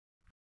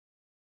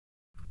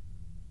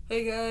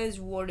Hey guys,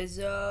 what is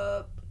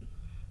up?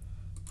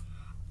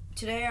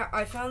 Today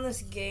I found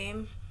this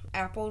game,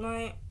 Apple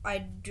Night. I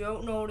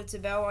don't know what it's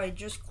about. I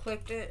just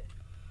clicked it.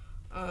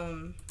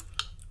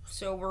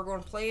 So we're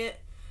gonna play it.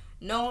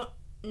 No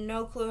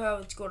clue how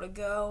it's gonna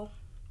go.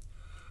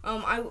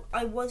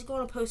 I was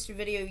gonna post a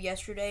video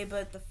yesterday,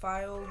 but the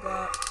file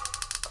got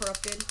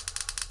corrupted.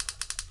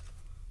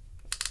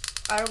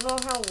 I don't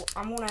know how.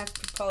 I'm gonna have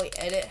to probably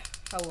edit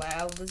how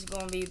loud this is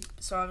gonna be,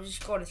 so I'm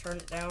just gonna turn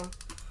it down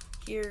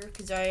here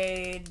because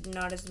I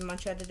not as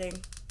much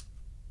editing.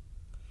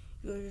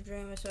 You was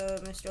dream I saw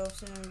Mr.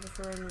 Elfson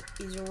before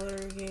he's a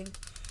wizard king.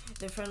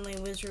 The friendly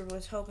wizard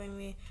was helping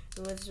me.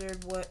 The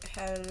wizard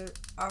had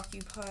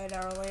occupied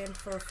our land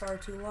for far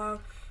too long.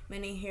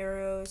 Many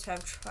heroes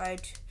have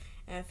tried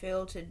and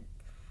failed to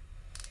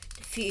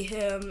defeat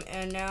him,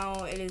 and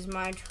now it is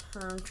my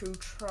turn to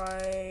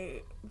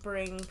try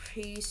bring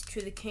peace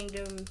to the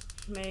kingdom.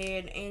 May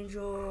an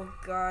angel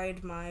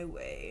guide my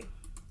way.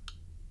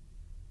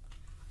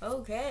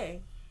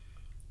 Okay.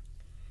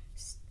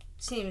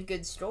 Seems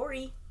good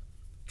story.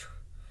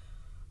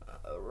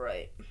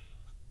 Alright.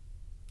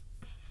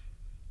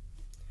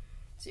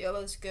 So yeah,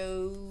 let's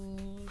go.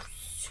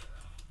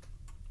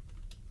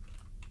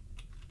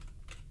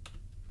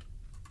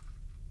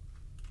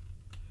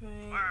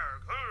 Right.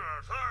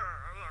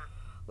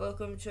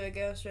 Welcome to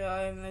Augusta.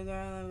 I am the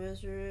Garland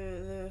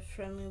Wizard, the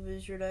friendly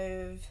wizard. I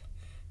have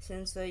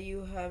sensed that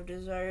you have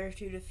desire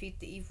to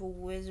defeat the evil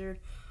wizard.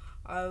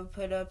 I will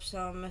put up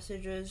some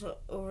messages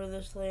over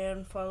this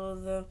land. Follow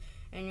them,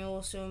 and you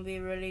will soon be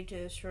ready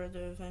to start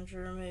the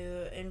adventure. May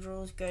the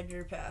angels guide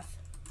your path.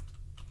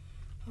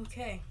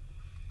 Okay.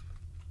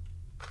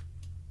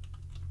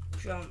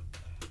 Jump.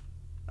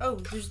 Oh,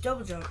 there's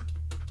double jump.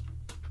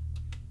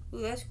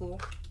 Ooh, that's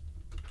cool.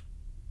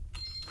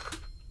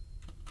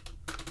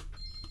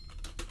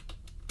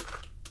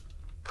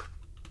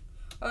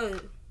 Oh,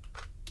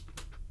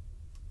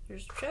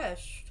 there's a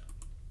chest.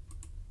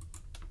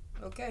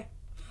 Okay.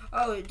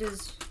 Oh, it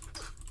does.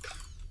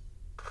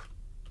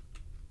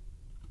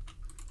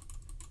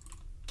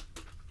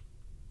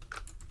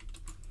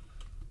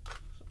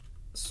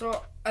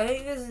 So, I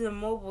think this is a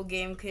mobile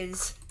game,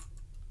 because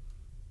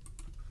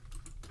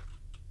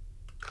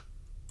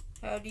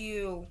how do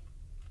you...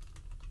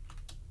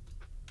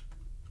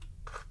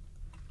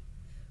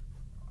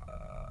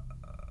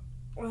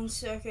 1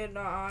 second,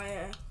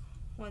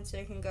 1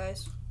 second,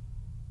 guys.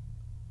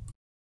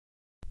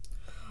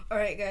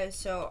 Alright, guys,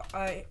 so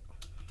I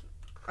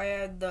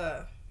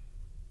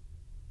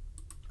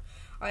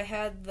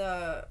had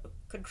the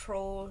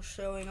control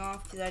showing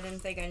off because I didn't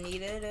think I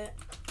needed it.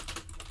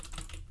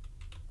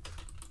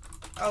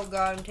 Oh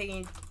god, I'm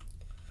taking...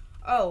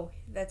 Oh,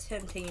 that's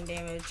him taking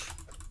damage.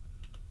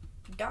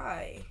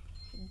 Die.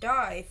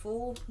 Die,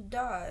 fool.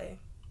 Die.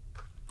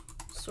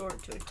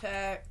 Sword to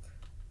attack.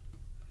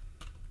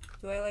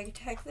 Do I like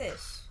attack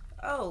this?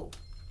 Oh.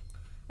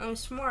 I'm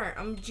smart.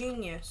 I'm a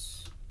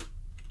genius.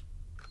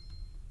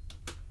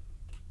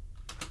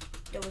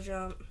 Double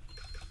jump.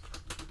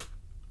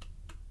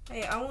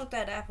 Hey, I want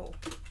that apple.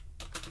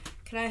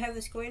 Can I have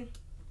this coin?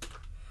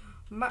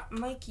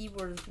 My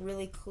keyboard is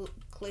really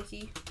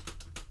clicky.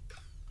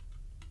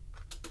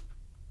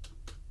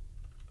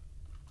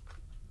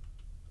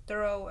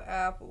 Throw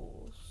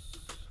apples.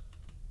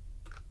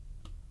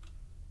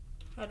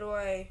 How do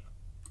I...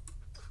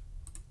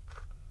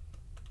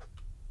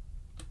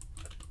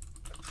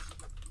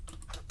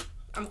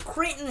 I'm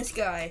critting this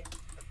guy.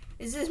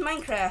 Is this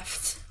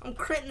Minecraft? I'm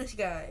critting this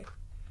guy.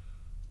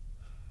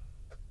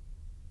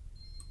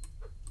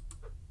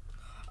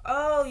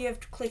 Oh, you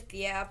have to click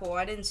the apple.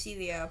 I didn't see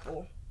the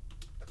apple.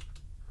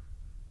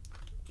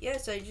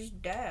 Yes, I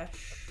just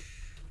dash.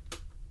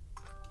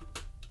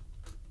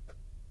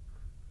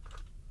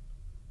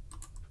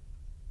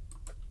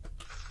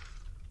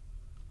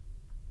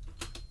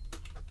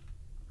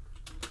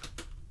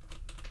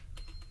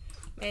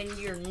 And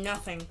you're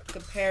nothing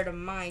compared to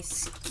my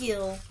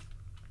skill.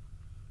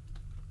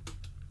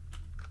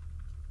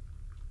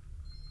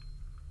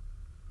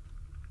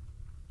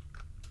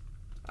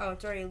 Oh,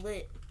 it's already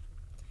lit.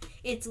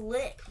 It's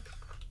lit.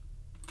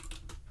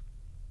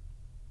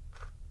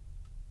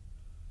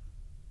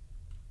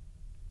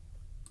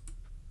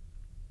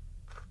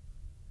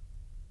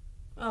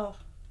 Oh.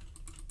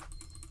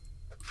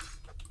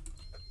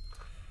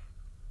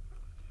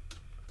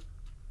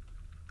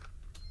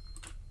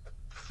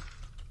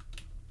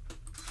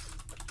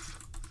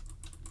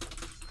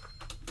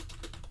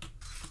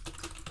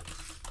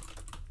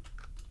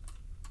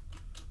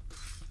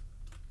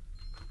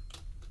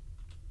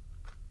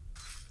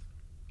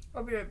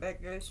 I'll be right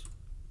back, guys.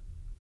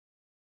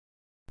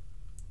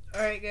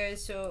 Alright,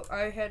 guys, so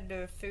I had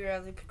to figure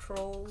out the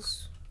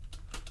controls.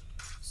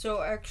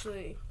 So,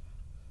 actually,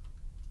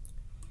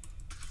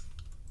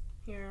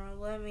 here,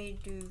 let me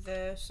do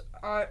this.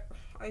 I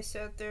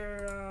sat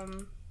there,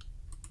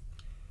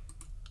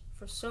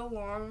 for so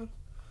long,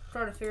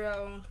 trying to figure out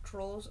my own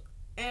controls,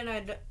 and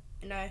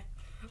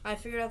I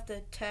figured out the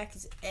attack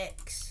is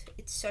X.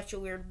 It's such a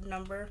weird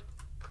number.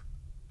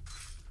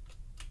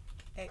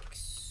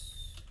 X.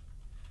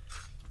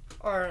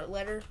 or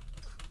letter.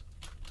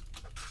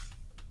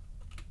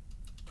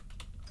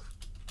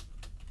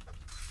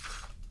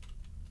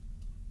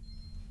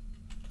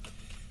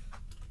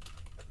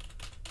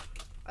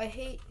 I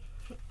hate,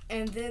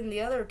 and then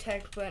the other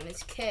attack button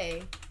is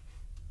K.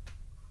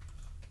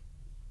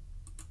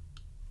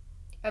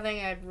 I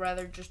think I'd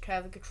rather just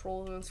have the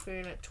controls on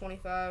screen at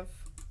 25.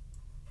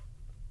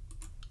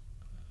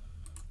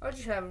 I'll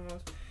just have them on.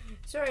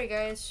 Sorry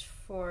guys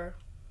for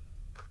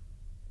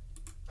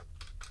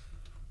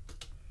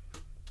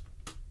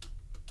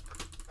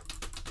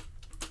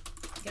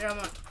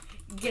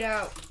get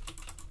out.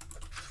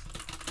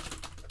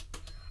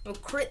 I'm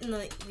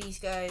critting these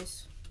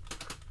guys.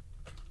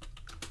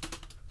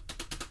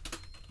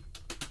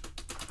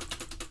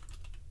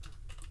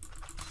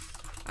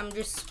 I'm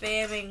just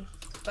spamming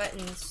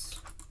buttons.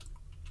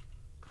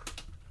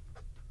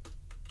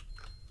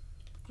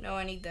 No,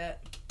 I need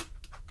that.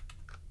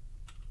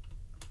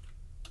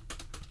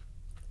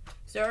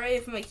 Sorry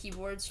if my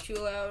keyboard's too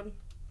loud.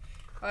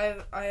 I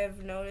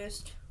have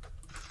noticed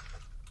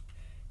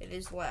it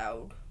is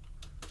loud.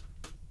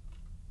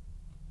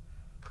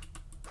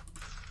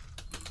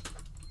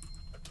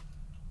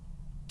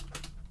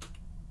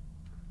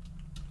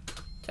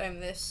 Time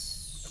this.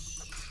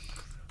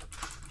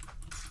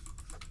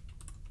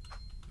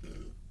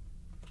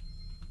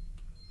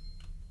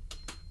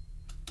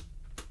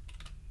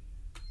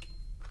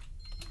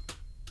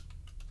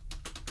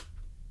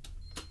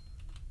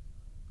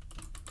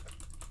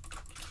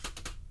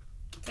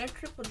 Can I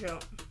triple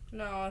jump?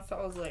 No, I thought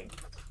I was like,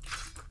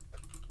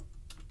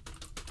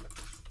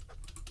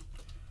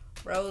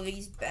 bro,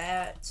 these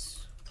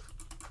bats.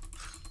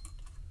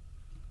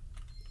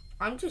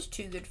 I'm just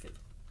too good for.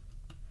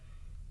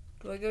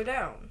 Do I go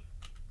down?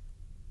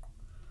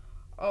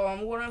 Oh,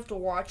 I'm gonna have to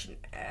watch an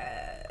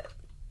ad.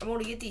 I'm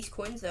gonna get these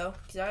coins though,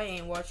 cause I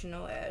ain't watching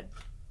no ad.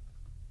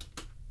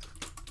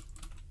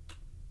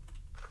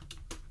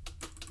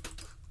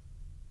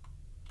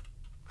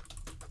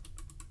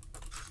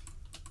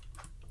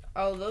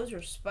 Oh, those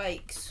are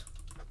spikes.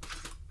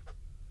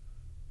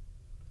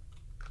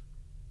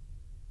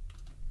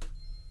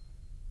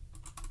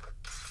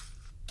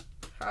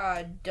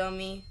 Ah,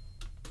 dummy.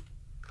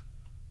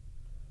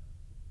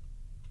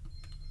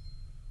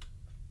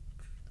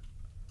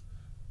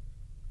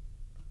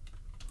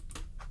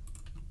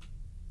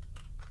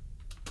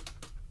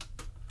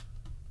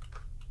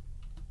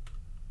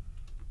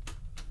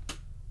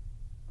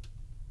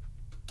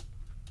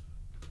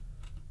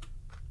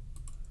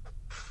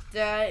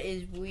 That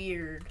is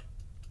weird.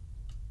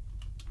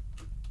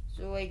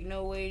 So, like,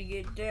 no way to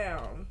get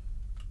down.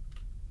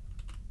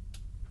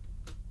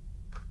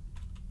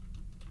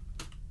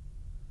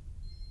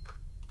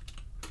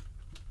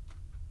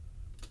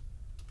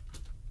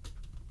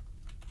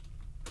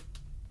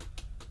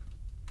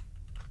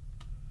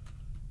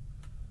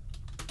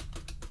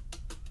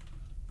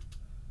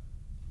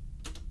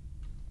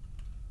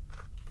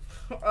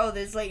 Oh,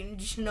 there's, like,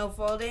 just no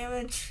fall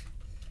damage?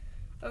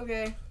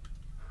 Okay.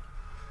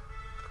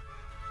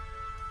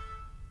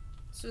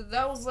 So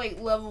that was like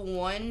level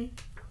 1.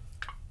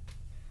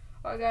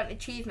 Oh, I got an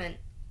achievement.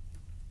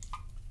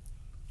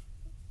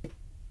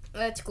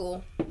 That's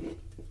cool.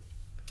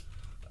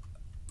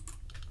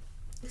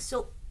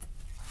 So,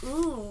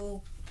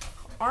 ooh,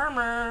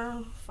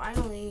 armor,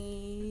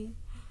 finally.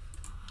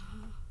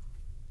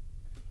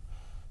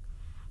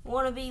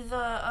 Wanna be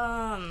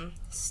the,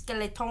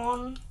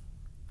 skeleton,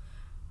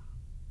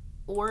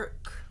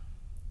 orc,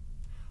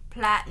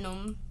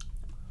 platinum.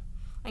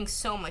 I can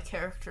sell my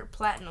character.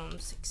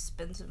 Platinum's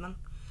expensive, man.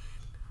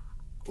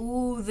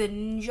 Ooh, the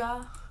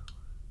ninja.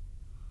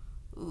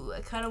 Ooh, I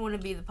kind of want to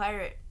be the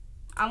pirate.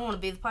 I want to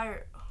be the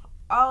pirate.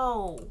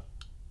 Oh.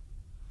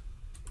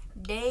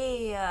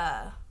 They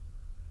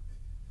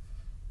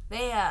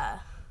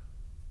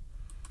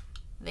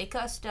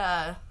cost,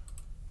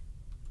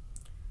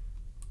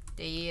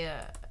 they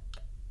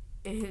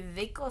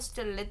cost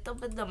a little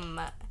bit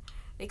of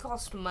they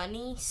cost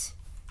monies.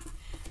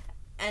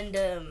 And,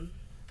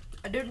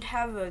 I don't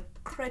have a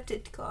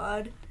credit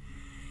card,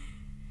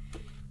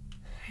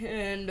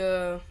 and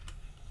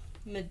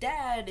my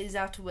dad is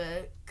at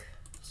work,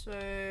 so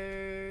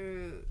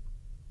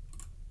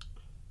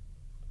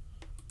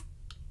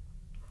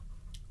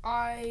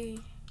I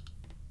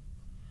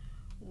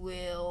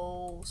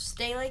will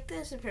stay like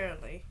this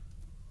apparently.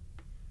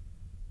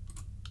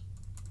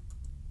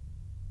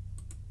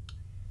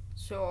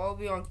 So I'll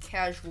be on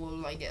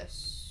casual, I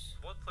guess.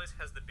 What place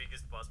has the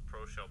biggest Bass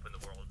Pro Shop in the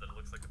world that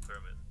looks like a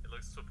pyramid? It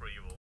looks super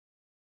evil.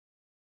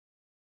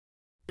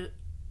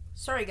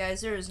 Sorry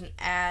guys, there is an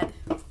ad.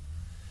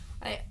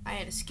 I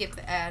had to skip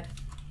the ad.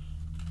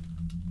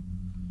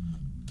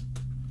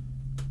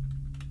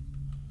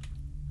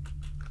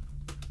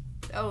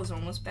 That was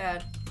almost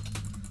bad.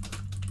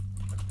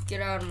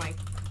 Get out of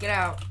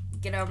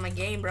my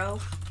game, bro.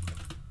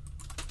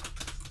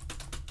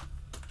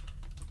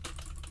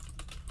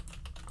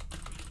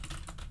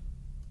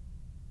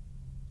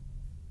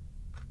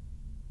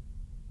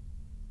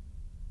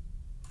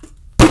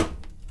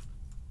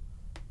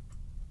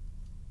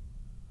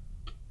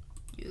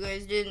 You You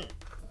guys didn't.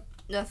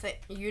 Nothing.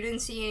 You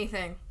didn't see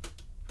anything.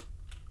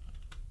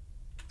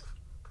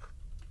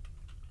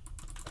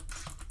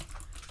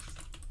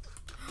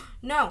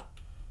 No.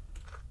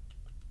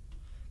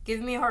 Give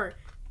me a heart.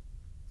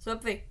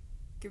 Something.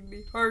 Give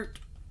me heart.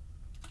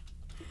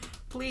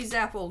 Please,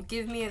 Apple,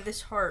 give me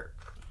this heart.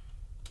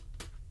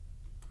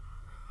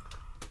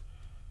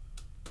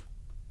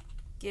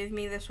 Give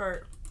me this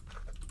heart.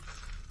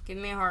 Give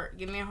me a heart.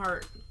 Give me a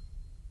heart.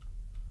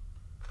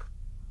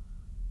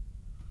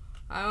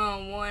 I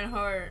want one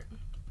heart.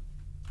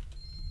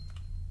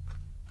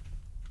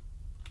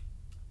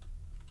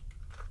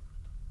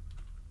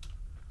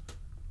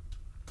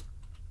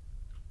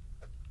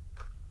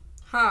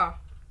 Huh.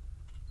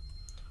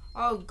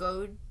 I'll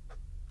go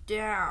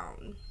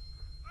down.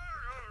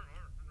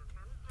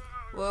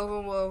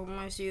 Welcome, welcome.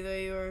 I see that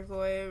you are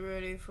quite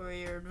ready for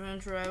your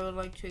adventure. I would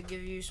like to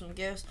give you some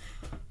gifts,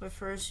 but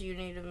first you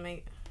need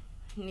a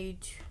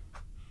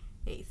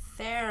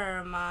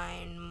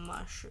theramine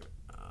mushroom.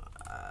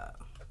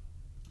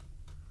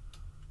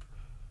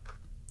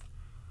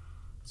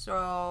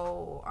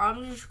 So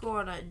I'm just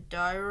gonna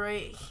die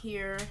right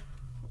here,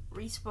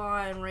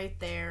 respawn right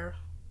there.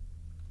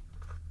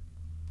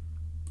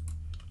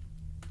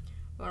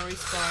 I'm gonna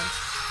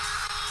respawn.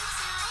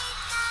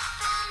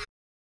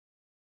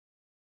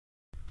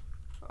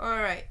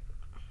 Alright.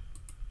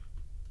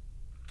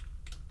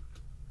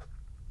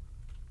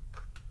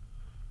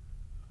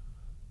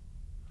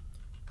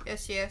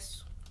 Yes,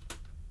 yes.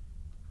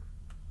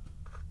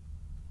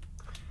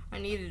 I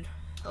needed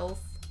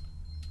health.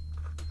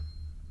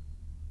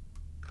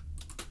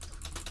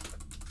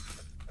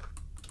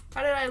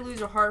 How did I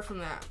lose a heart from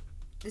that?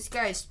 This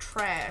guy's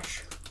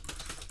trash.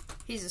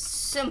 He's a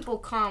simple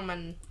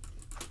common.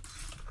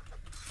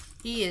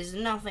 He is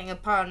nothing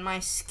upon my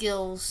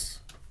skills.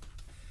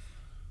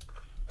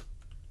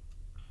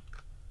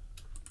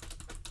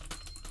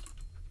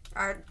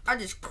 I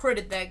just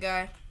critted that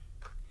guy.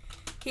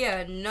 He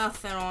had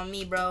nothing on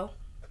me, bro.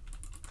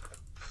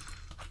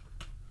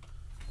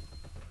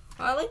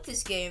 Well, I like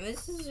this game.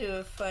 This is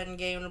a fun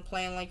game to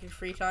play in like your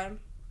free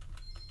time.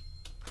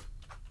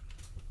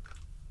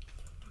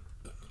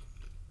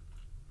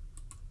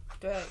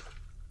 Go ahead.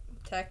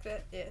 Attack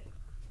that? Yeah.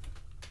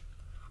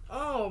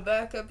 Oh,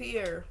 back up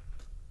here.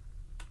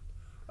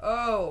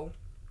 Oh.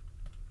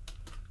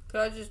 Could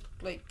I just,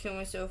 like, kill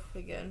myself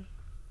again?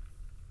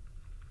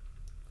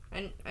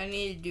 I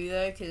need to do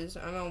that because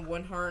I'm on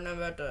one heart and I'm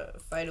about to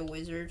fight a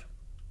wizard.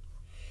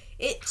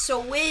 It's a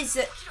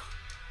wizard.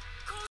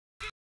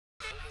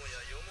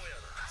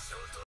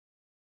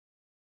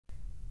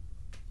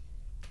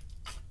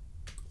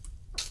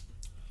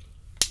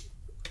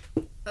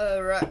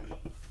 Alright.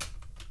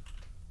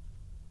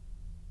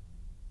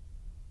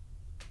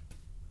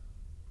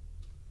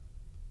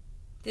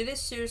 Did it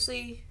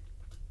seriously?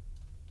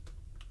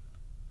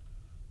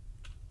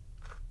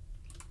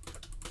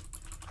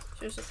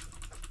 Seriously?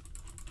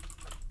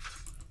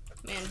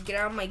 Man, get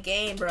out of my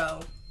game,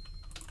 bro.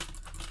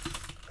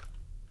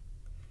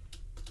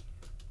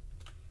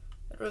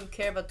 I don't even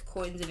care about the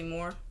coins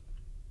anymore.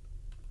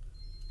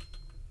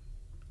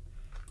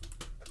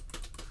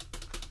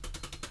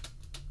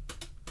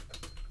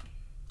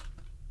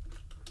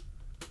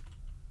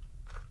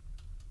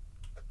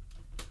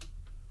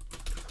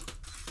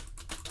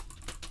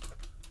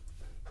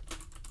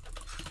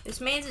 This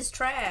man's is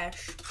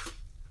trash.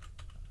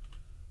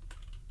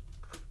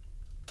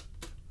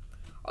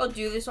 I'll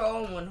do this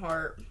all in one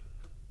heart.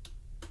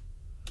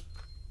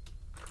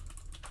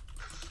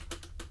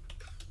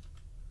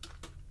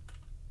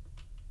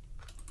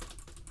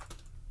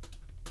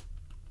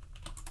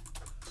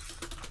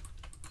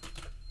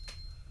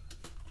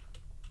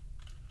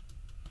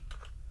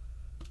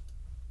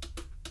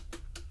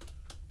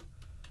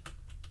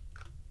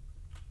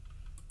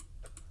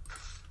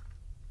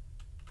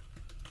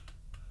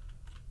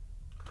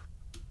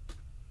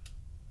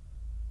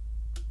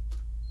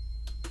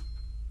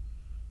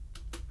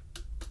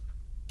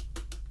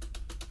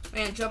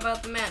 Man, jump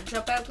out the map,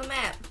 jump out the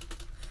map.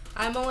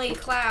 I'm only a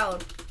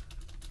cloud.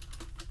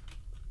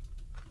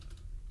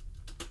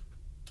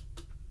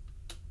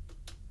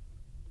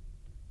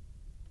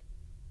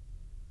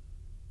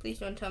 Please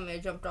don't tell me I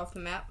jumped off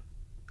the map.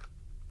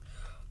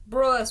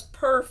 Bro, that's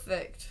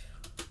perfect.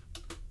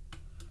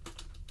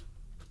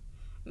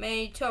 Man,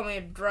 you tell me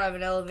to drive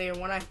an elevator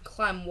when I can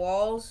climb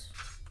walls?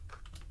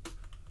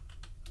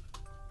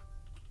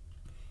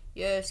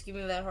 Yes, give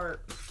me that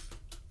heart.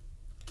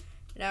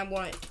 Now I'm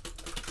going to...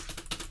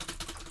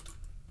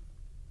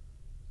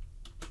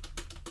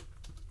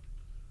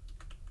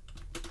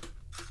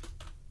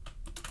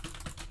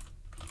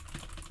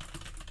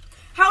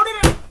 How did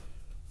I...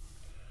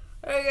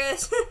 Alright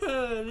guys,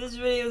 this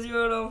video is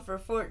going on for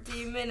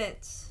 14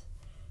 minutes.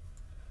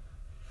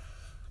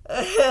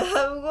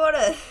 I'm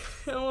gonna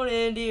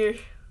end here.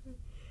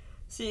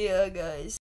 See ya guys.